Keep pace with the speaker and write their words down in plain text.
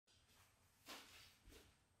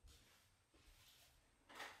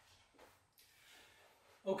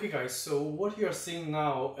Okay guys, so what you're seeing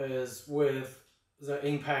now is with the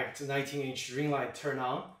Impact 19-inch ring light turn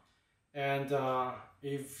on, and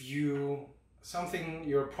something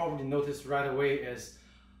you'll probably notice right away is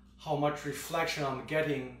how much reflection I'm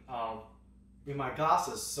getting in my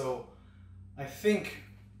glasses. So I think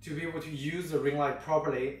to be able to use the ring light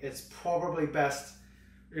properly, it's probably best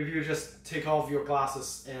if you just take off your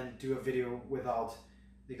glasses and do a video without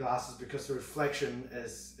the glasses, because the reflection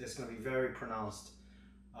is going to be very pronounced.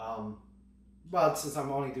 But since I'm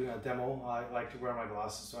only doing a demo, I like to wear my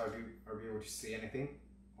glasses so I'll be able to see anything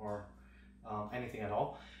or anything at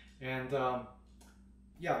all. And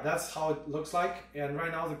yeah, that's how it looks like. And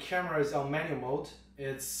right now the camera is on manual mode.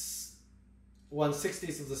 It's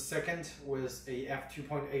 1/60th of a second with a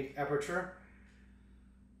f2.8 aperture,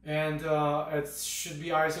 and it should be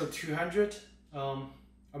ISO 200.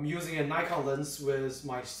 I'm using a Nikon lens with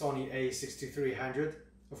my Sony a6300,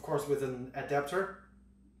 of course with an adapter.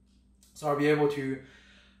 So I'll be able to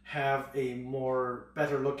have a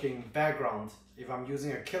better looking background. If I'm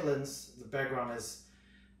using a kit lens, the background is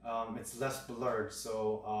it's less blurred.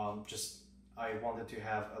 So I wanted to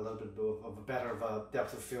have a little bit of a better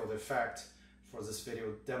depth of field effect for this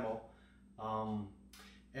video demo.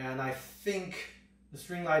 And I think this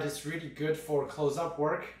ring light is really good for close-up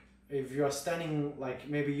work. If you are standing like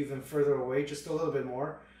maybe even further away, just a little bit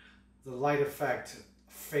more, the light effect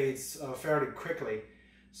fades fairly quickly.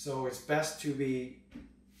 So it's best to be,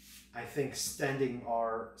 I think, standing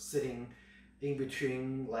or sitting in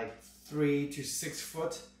between like 3 to 6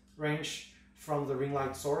 foot range from the ring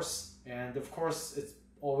light source. And of course, it's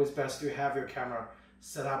always best to have your camera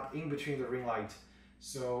set up in between the ring light,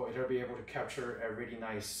 so it'll be able to capture a really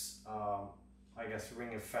nice, I guess,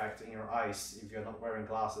 ring effect in your eyes if you're not wearing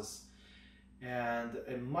glasses. And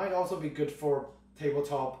it might also be good for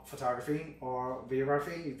tabletop photography or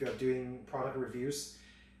videography if you're doing product reviews,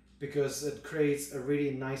 because it creates a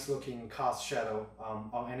really nice looking cast shadow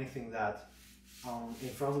on anything that in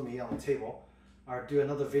front of me on the table. I'll do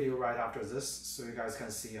another video right after this so you guys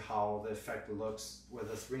can see how the effect looks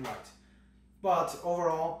with this ring light. But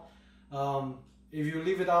overall, if you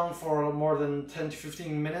leave it on for more than 10 to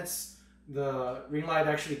 15 minutes, the ring light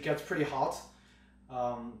actually gets pretty hot.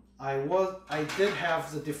 I did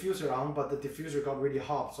have the diffuser on, but the diffuser got really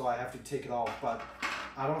hot, so I have to take it off. But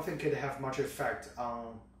I don't think it have much effect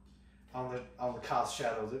on the cast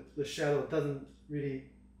shadow. The shadow doesn't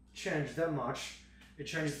really change that much. It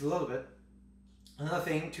changes a little bit. Another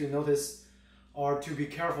thing to notice or to be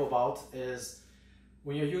careful about is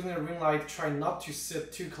when you're using a ring light, try not to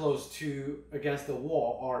sit too close against the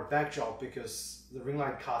wall or backdrop, because the ring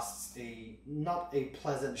light casts not a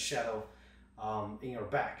pleasant shadow in your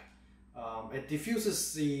back. It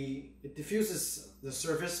diffuses the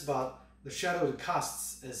surface, but the shadow it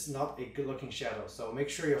casts is not a good looking shadow. So make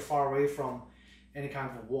sure you're far away from any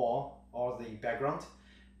kind of wall or the background,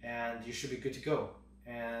 and you should be good to go.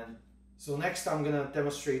 And so next I'm gonna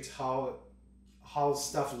demonstrate how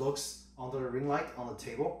stuff looks under the ring light on the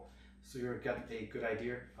table, so you'll get a good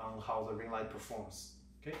idea on how the ring light performs.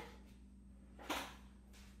 Okay.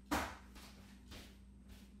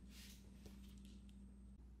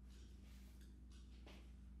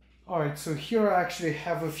 Alright, so here I actually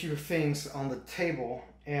have a few things on the table,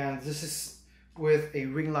 and this is with a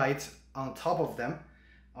ring light on top of them.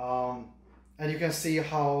 And you can see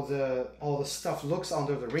how all the stuff looks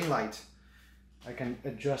under the ring light. I can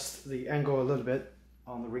adjust the angle a little bit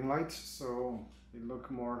on the ring light so they look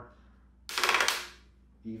more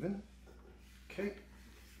even. Okay.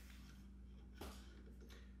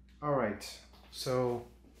 Alright, so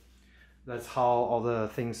that's how all the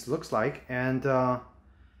things looks like, and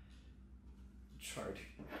try to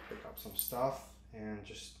pick up some stuff and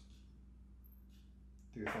just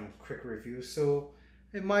do some quick reviews. So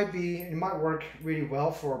it might work really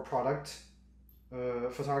well for product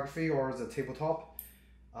photography or the tabletop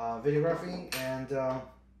videography, and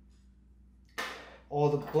all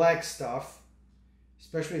the black stuff,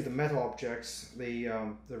 especially the metal objects, the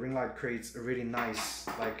ring light creates a really nice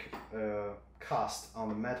cast on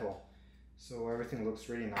the metal, so everything looks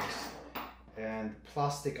really nice. And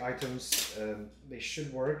plastic items, they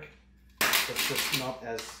should work, but just not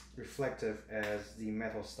as reflective as the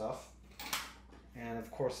metal stuff. And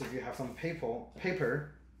of course, if you have some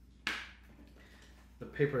paper, the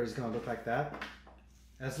paper is gonna look like that.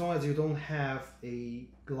 As long as you don't have a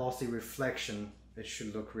glossy reflection, it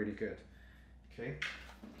should look really good. Okay,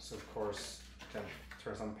 so of course, you can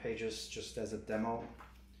turn some pages just as a demo.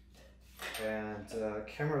 And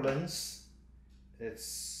camera lens,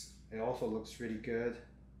 it also looks really good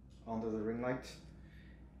under the ring light.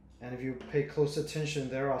 And if you pay close attention,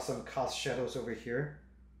 there are some cast shadows over here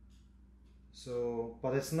So,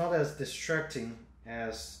 but it's not as distracting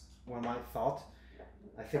as one might thought.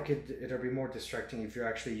 I think it'll be more distracting if you're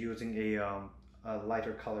actually using a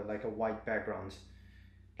lighter color, like a white background.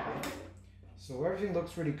 Okay. So everything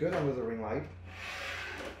looks really good under the ring light.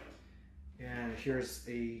 And here's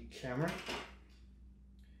a camera,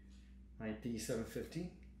 my D750.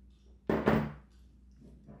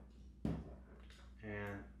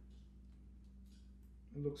 And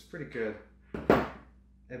it looks pretty good.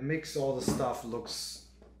 It makes all the stuff looks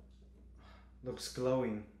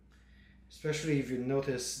glowing, especially if you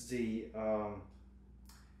notice the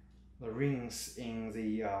rings in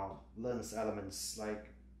the lens elements.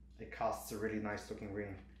 Like, it casts a really nice looking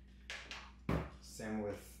ring. Same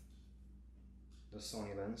with the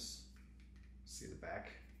Sony lens. See the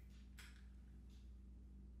back,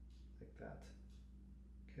 like that.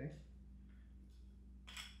 Okay.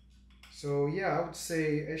 So yeah, I would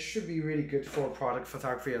say it should be really good for product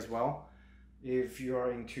photography as well, if you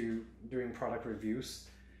are into doing product reviews.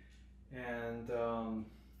 And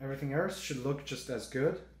everything else should look just as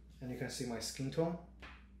good. And you can see my skin tone.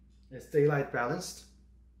 It's daylight balanced.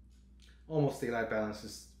 Almost daylight balanced.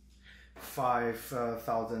 Is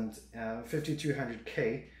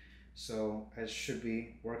 5200K. So it should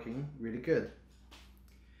be working really good.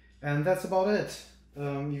 And that's about it.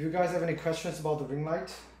 If you guys have any questions about the ring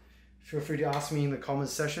light, feel free to ask me in the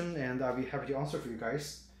comments section and I'll be happy to answer for you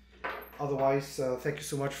guys. Otherwise, thank you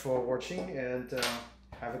so much for watching and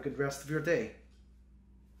have a good rest of your day.